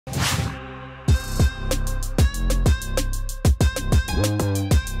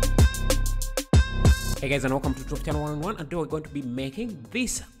Hey guys, and welcome to Tutorial Channel 101, and today we're going to be making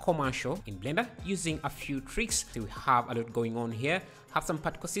this commercial in Blender using a few tricks. So we have a lot going on here, have some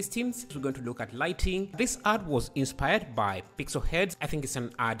particle systems. We're going to look at lighting. This ad was inspired by Pixel Heads. I think it's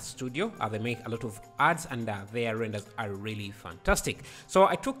an ad studio. They make a lot of ads, and their renders are really fantastic. So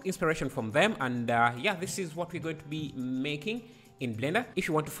I took inspiration from them, and yeah, this is what we're going to be making in Blender. If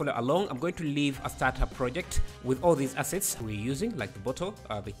you want to follow along, I'm going to leave a startup project with all these assets we're using, like the bottle,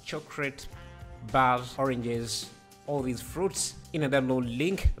 the chocolate, bars, oranges, all these fruits in a download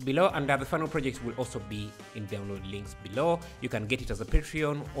link below, and the final project will also be in download links below. You can get it as a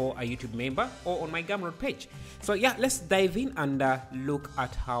Patreon or a YouTube member or on my Gumroad page. So yeah, let's dive in and look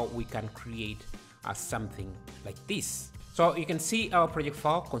at how we can create something like this. So you can see our project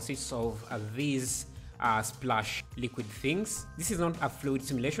file consists of these splash liquid things. This is not a fluid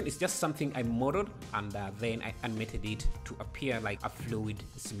simulation, it's just something I modeled and then I animated it to appear like a fluid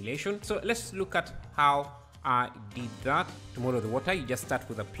simulation. So let's look at how I did that. To model the water, you just start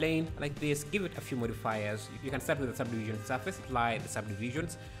with a plane like this, give it a few modifiers. You can start with a subdivision surface, apply the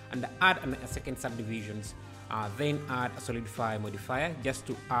subdivisions, and add a second subdivisions. Then add a solidify modifier just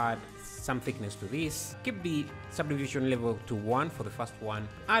to add some thickness to this. Keep the subdivision level to 1 for the first one.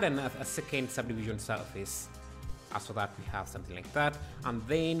 Add a second subdivision surface so that we have something like that. And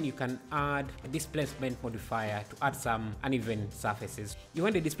then you can add a displacement modifier to add some uneven surfaces. You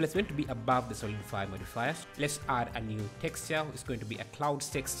want the displacement to be above the solidify modifier. Let's add a new texture. It's going to be a clouds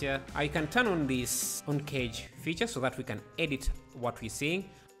texture. You can turn on this on cage feature so that we can edit what we're seeing.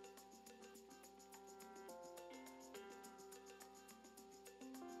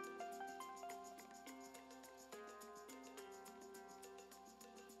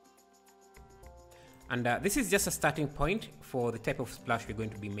 And this is just a starting point for the type of splash we're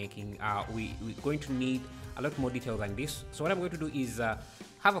going to be making. We're going to need a lot more detail than this. So what I'm going to do is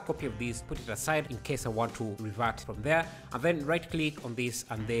have a copy of this, put it aside in case I want to revert from there, and then right click on this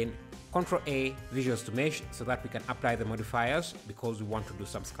and then Ctrl A visuals to mesh so that we can apply the modifiers, because we want to do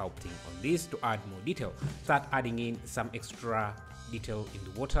some sculpting on this to add more detail. Start adding in some extra detail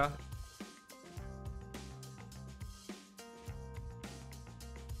in the water.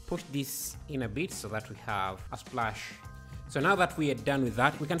 Push this in a bit so that we have a splash. So now that we are done with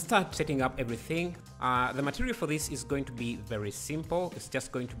that, we can start setting up everything. The material for this is going to be very simple. It's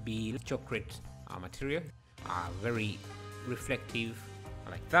just going to be chocolate material, very reflective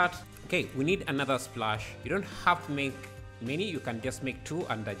like that. Okay, we need another splash. You don't have to make many, you can just make 2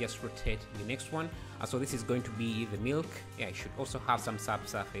 and just rotate the next one. So this is going to be the milk. Yeah, it should also have some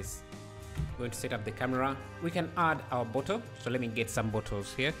subsurface. Going to set up the camera. We can add our bottle, so let me get some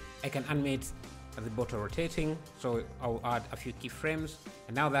bottles here. I can animate the bottle rotating, so I'll add a few keyframes,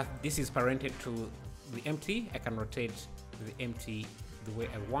 and now that this is parented to the empty, I can rotate the empty the way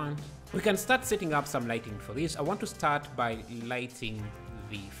I want. We can start setting up some lighting for this. I want to start by lighting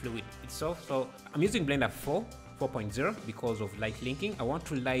the fluid itself, so I'm using Blender 4.0 because of light linking. I want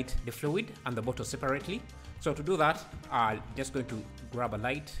to light the fluid and the bottle separately. So to do that, I'm just going to grab a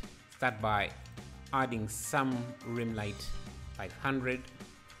light. Start by adding some rim light 500.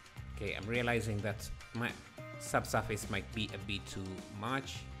 Okay, I'm realizing that my subsurface might be a bit too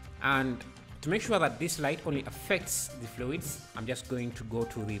much, and to make sure that this light only affects the fluids, I'm just going to go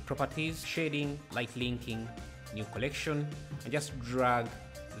to the properties, shading, light linking, new collection, and just drag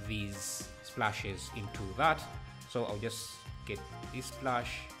these splashes into that. So I'll just get this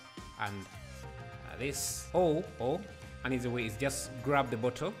splash and this. An easy way is just grab the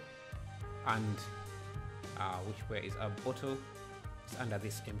bottle, and which way is our bottle? It's under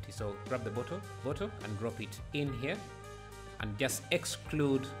this empty, so grab the bottle and drop it in here, and just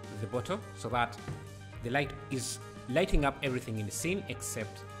exclude the bottle so that the light is lighting up everything in the scene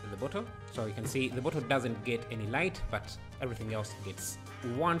except the bottle. So you can see the bottle doesn't get any light, but everything else gets.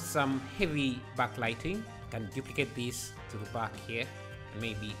 We want some heavy backlighting. You can duplicate this to the back here, and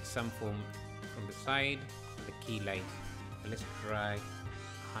maybe some from the side, the key light. Let's try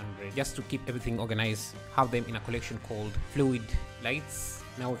 100 just to keep everything organized. Have them in a collection called fluid lights.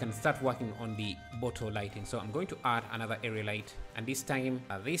 Now we can start working on the bottle lighting. So I'm going to add another area light, and this time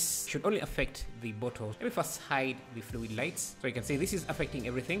this should only affect the bottle. Let me first hide the fluid lights. So you can see this is affecting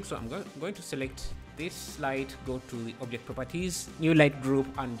everything. So I'm going to select this light, go to the object properties, new light group,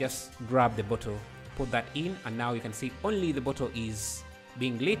 and just grab the bottle, put that in, and now you can see only the bottle is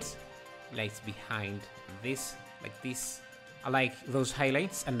being lit. Lights behind this like this. I like those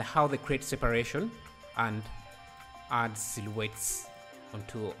highlights and how they create separation and add silhouettes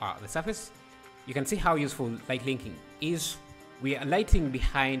onto the surface. You can see how useful light linking is. We are lighting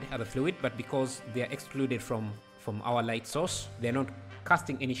behind the fluid, but because they are excluded from from our light source. They're not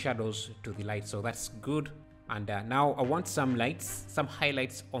casting any shadows to the light, so that's good. And now I want some lights, some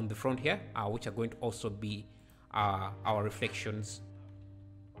highlights on the front here, which are going to also be our reflections.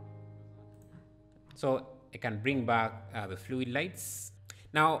 So I can bring back the fluid lights.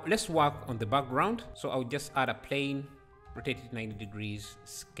 Now let's work on the background. So I'll just add a plane, rotate it 90 degrees,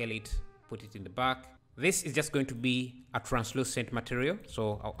 scale it, put it in the back. This is just going to be a translucent material.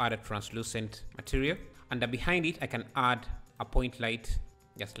 So I'll add a translucent material. And behind it, I can add a point light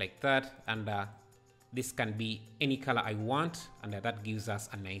just like that. And this can be any color I want. And that gives us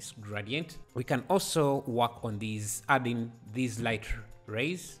a nice gradient. We can also work on these, adding these light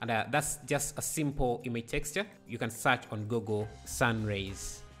rays, and that's just a simple image texture. You can search on Google sun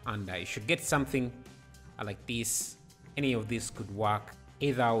rays, and you should get something like this. Any of these could work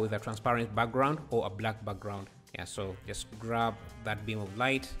either with a transparent background or a black background. Yeah, so just grab that beam of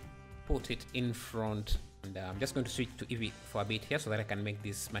light, put it in front, and I'm just going to switch to Eevee for a bit here so that I can make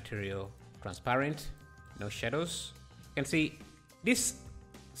this material transparent, no shadows. You can see this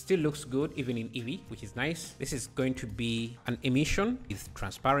still looks good even in Eevee, which is nice. This is going to be an emission with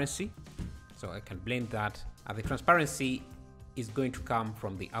transparency, so I can blend that. The transparency is going to come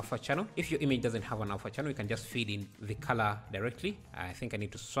from the alpha channel. If your image doesn't have an alpha channel, you can just feed in the color directly. I think I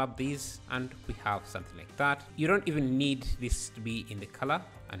need to swap these, and we have something like that. You don't even need this to be in the color,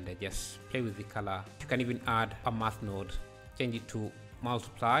 and just play with the color. You can even add a math node, change it to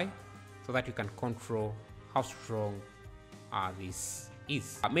multiply, so that you can control how strong this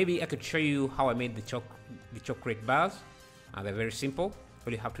is. Maybe I could show you how I made the chocolate bars. They're very simple.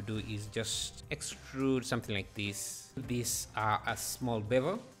 All you have to do is just extrude something like this. These are a small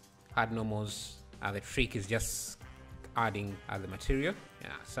bevel, add normals. The trick is just adding the material,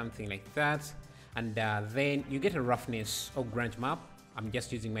 something like that. And then you get a roughness or grunge map. I'm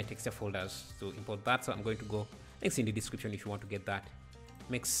just using my texture folders to import that, so I'm going to go links in the description if you want to get that.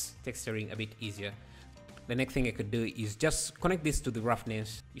 Makes texturing a bit easier. The next thing I could do is just connect this to the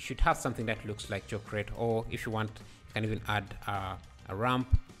roughness. You should have something that looks like chocolate, or if you want, you can even add a ramp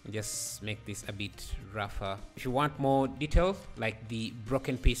and just make this a bit rougher. If you want more detail, like the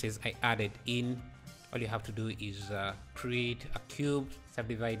broken pieces I added in, all you have to do is create a cube,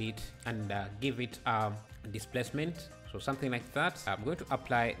 subdivide it, and give it displacement. So something like that. I'm going to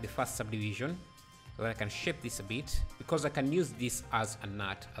apply the first subdivision so that I can shape this a bit, because I can use this as a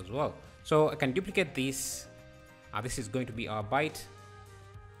nut as well. So I can duplicate this. This is going to be our bite.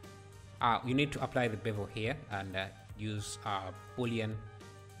 You need to apply the bevel here and use boolean.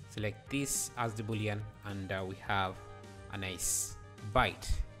 Select this as the boolean, and we have a nice bite.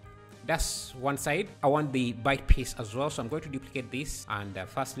 That's one side. I want the bite piece as well, so I'm going to duplicate this, and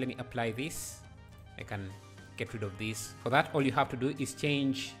first let me apply this. I can get rid of this. For that, all you have to do is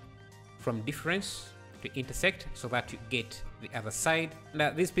change from difference to intersect so that you get the other side. Now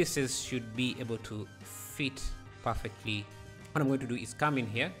these pieces should be able to fit perfectly. What I'm going to do is come in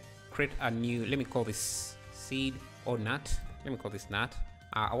here, create a new, let me call this seed or nut. Let me call this nut.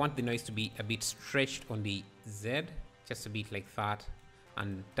 I want the noise to be a bit stretched on the Z, just a bit like that,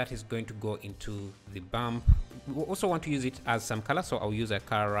 and that is going to go into the bump. We also want to use it as some color, so I'll use a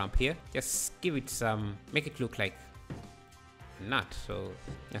color ramp here. Just give it some, make it look like a nut, so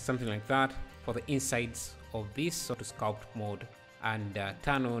something like that. For the insides of this, so to sculpt mode, and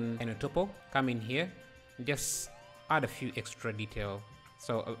turn on Enotopo, come in here, just add a few extra detail.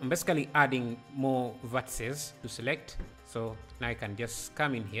 So I'm basically adding more vertices to select. So now I can just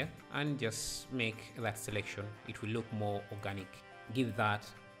come in here and just make that selection. It will look more organic. Give that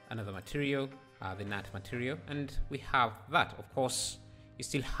another material, the nut material, and we have that. Of course, you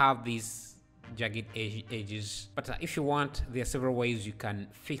still have these jagged edges, but if you want, there are several ways you can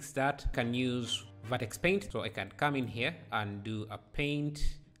fix that. You can use vertex paint, so I can come in here and do a paint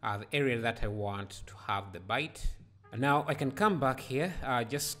the area that I want to have the bite. And now I can come back here,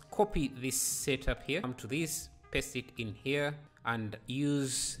 just copy this setup here, come to this, paste it in here, and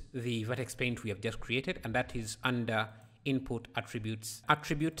use the vertex paint we have just created, and that is under input attributes,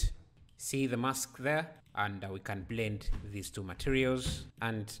 attribute, see the mask there, and we can blend these two materials,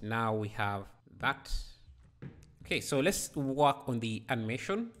 and now we have that. Okay, so let's work on the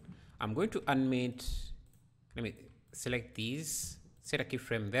animation. I'm going to animate, let me select these, set a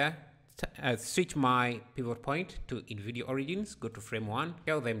keyframe there, switch my pivot point to NVIDIA Origins, go to frame 1,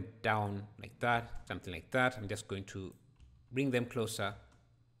 scale them down like that, something like that. I'm just going to bring them closer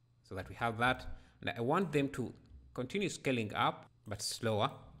so that we have that, and I want them to continue scaling up but slower.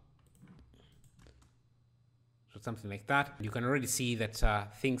 So something like that. You can already see that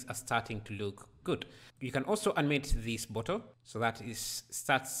things are starting to look Good. You can also animate this bottle so that it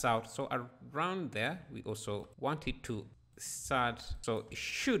starts out. So around there, we also want it to start. So it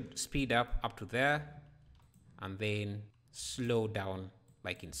should speed up to there and then slow down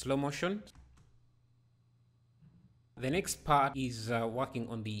like in slow motion. The next part is working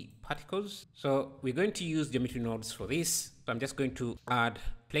on the particles. So we're going to use geometry nodes for this. So I'm just going to add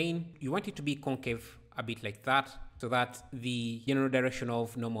plane. You want it to be concave a bit like that, so that the general direction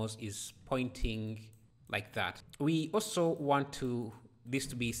of normals is pointing like that. We also want this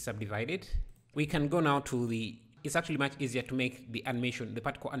to be subdivided. We can go now to it's actually much easier to make the animation, the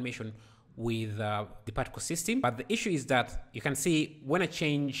particle animation with the particle system. But the issue is that you can see when I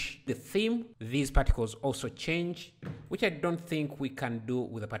change the theme, these particles also change, which I don't think we can do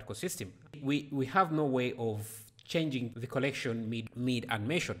with the particle system. We have no way of changing the collection mid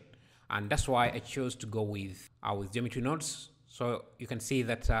animation. And that's why I chose to go with geometry nodes. So you can see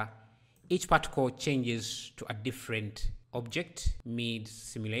that each particle changes to a different object mid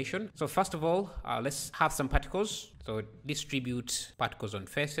simulation. So first of all, let's have some particles. So distribute particles on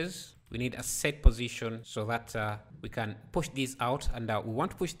faces. We need a set position so that we can push these out, and we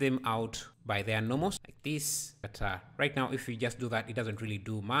want to push them out by their normals like this. But right now, if we just do that, it doesn't really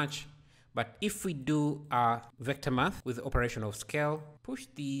do much. But if we do vector math with the operation of scale, push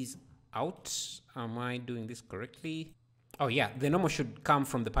these out. Am I doing this correctly? Oh yeah, the normal should come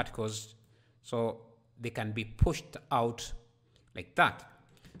from the particles, so they can be pushed out like that.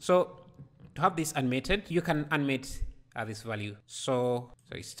 So to have this animated, you can animate this value. So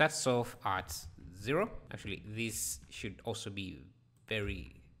it starts off at 0. Actually, this should also be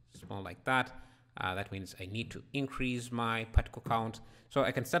very small like that. That means I need to increase my particle count. So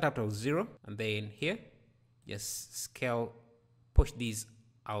I can start out of 0, and then here, just scale, push these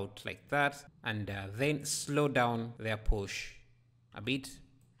out like that, and then slow down their push a bit.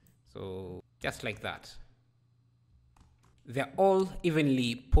 So just like that. They're all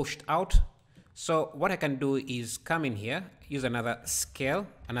evenly pushed out. So what I can do is come in here, use another scale,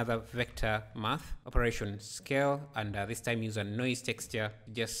 another vector math operation scale, and this time use a noise texture.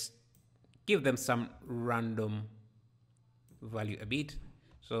 Just give them some random value a bit.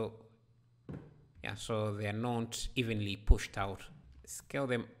 So yeah, so they are not evenly pushed out. Scale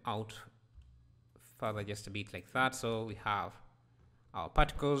them out further just a bit like that. So we have our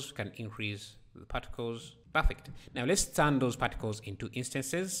particles, can increase the particles. Perfect. Now let's turn those particles into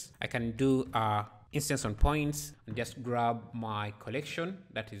instances. I can do instance on points and just grab my collection.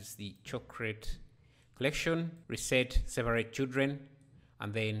 That is the chocolate collection, reset, separate children,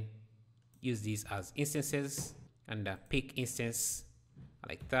 and then use these as instances and pick instance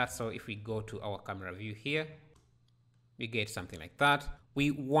like that. So if we go to our camera view here, we get something like that.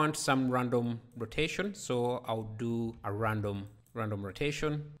 We want some random rotation, so I'll do a random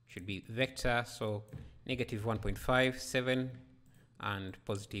rotation. Should be vector, so negative 1.57 and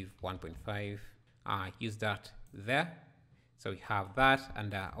positive 1.5. Use that there. So we have that,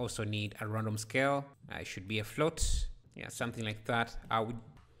 and I also need a random scale. It should be a float, yeah, something like that. I would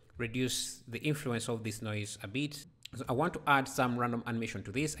reduce the influence of this noise a bit. So I want to add some random animation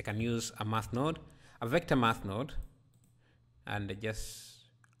to this. I can use a math node, a vector math node, and just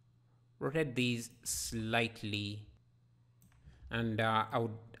rotate these slightly, and I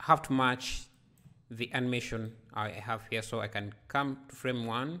would have to match the animation I have here. So I can come to frame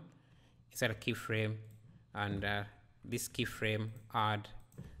 1, inside a keyframe, and this keyframe add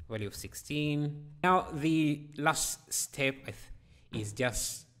value of 16. Now the last step is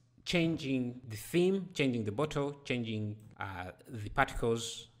just changing the theme, changing the bottle, changing the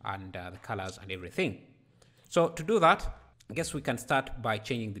particles and the colors and everything. So to do that, I guess we can start by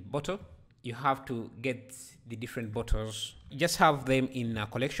changing the bottle. You have to get the different bottles. You just have them in a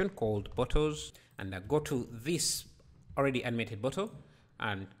collection called bottles, and go to this already animated bottle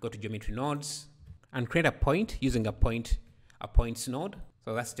and go to geometry nodes and create a point using a points node.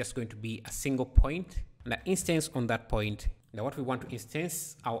 So that's just going to be a single point and an instance on that point. Now what we want to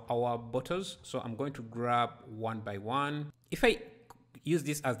instance are our bottles. So I'm going to grab one by one. If I use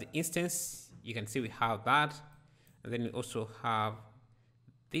this as the instance, you can see we have that. And then we also have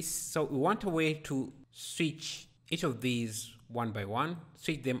this. So we want a way to switch each of these one by one,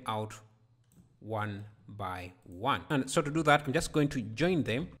 switch them out one by one. And so to do that, I'm just going to join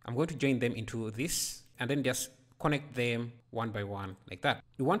them. I'm going to join them into this and then just connect them one by one like that.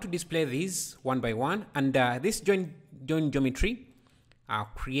 We want to display these one by one, and this join geometry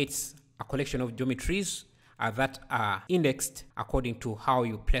creates a collection of geometries that are indexed according to how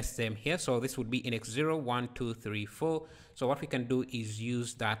you place them here. So this would be index 0, 1, 2, 3, 4. So what we can do is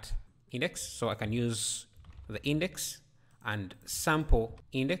use that index. So I can use the index and sample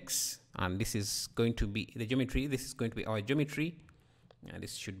index, and this is going to be the geometry. This is going to be our geometry, and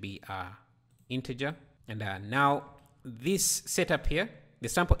this should be our integer. And now this setup here, the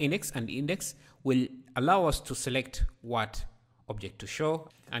sample index and index, will allow us to select what object to show,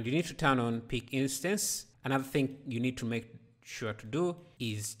 and you need to turn on pick instance. Another thing you need to make sure to do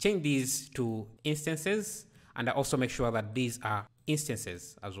is change these to instances, and also make sure that these are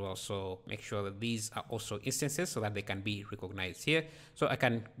instances as well. So make sure that these are also instances so that they can be recognized here. So I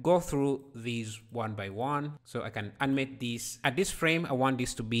can go through these one by one. So I can animate these. At this frame, I want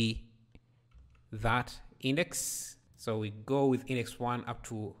this to be that index. So we go with index 1 up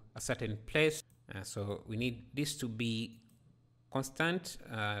to a certain place. So we need this to be constant.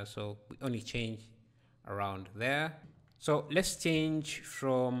 So we only change around there. So let's change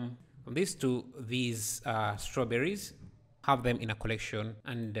from this to these strawberries, have them in a collection,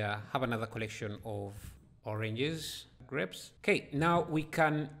 and have another collection of oranges, grapes. Okay, now we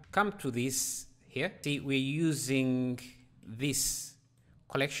can come to this here. See, we're using this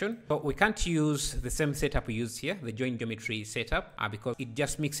collection, but we can't use the same setup we use here, the join geometry setup, because it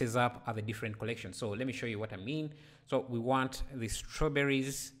just mixes up other different collections. So let me show you what I mean. So we want the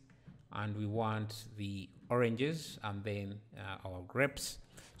strawberries, and we want the oranges, and then our grapes.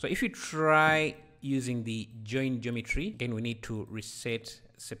 So if you try using the join geometry, again, we need to reset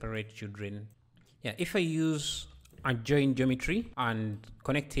separate children. Yeah, if I use a join geometry and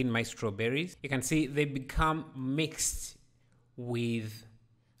connect in my strawberries, you can see they become mixed with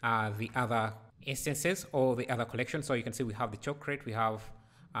the other instances or the other collection. So you can see we have the chocolate, we have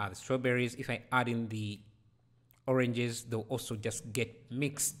the strawberries. If I add in the oranges, they'll also just get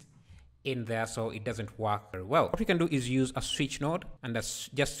mixed in there, so it doesn't work very well. What we can do is use a switch node and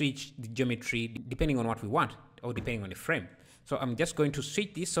just switch the geometry depending on what we want, or depending on the frame. So I'm just going to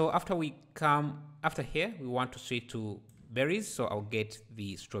switch this. So after here, we want to switch to berries. So I'll get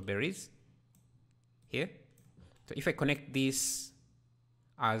the strawberries here. So if I connect this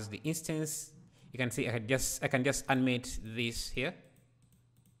as the instance, you can see I can just animate this here.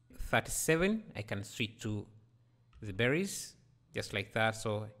 37, I can switch to the berries just like that.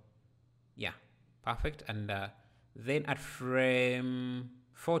 So yeah, perfect. And then at frame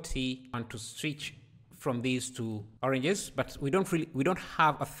 40, I want to switch from these to oranges, but we don't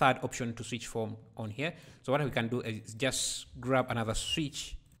have a third option to switch from on here. So what we can do is just grab another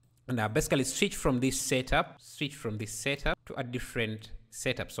switch and basically switch from this setup to a different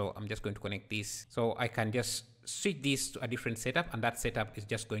setup. So I'm just going to connect this. So I can just switch this to a different setup, and that setup is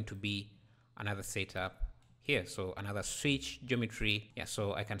just going to be another setup here. So another switch geometry. Yeah,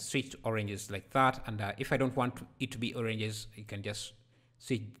 so I can switch to oranges like that. And if I don't want it to be oranges, you can just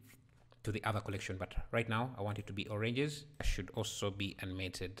switch to the other collection. But right now I want it to be oranges. I should also be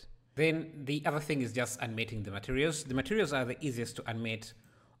animated. Then the other thing is just animating the materials. The materials are the easiest to animate.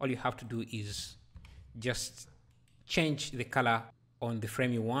 All you have to do is just change the color on the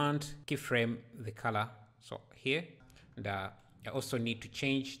frame you want, keyframe the color. So here, and I also need to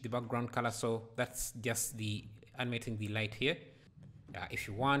change the background color. So that's just the animating the light here if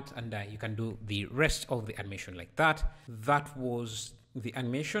you want, and you can do the rest of the animation like that. That was the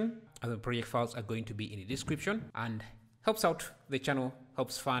animation, and the project files are going to be in the description, and helps out the channel,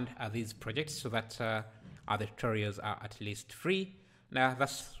 helps fund these projects so that the tutorials are at least free. Now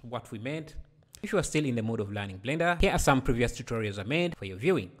that's what we made. If you are still in the mode of learning Blender, here are some previous tutorials I made for your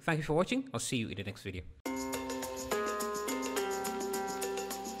viewing. Thank you for watching. I'll see you in the next video.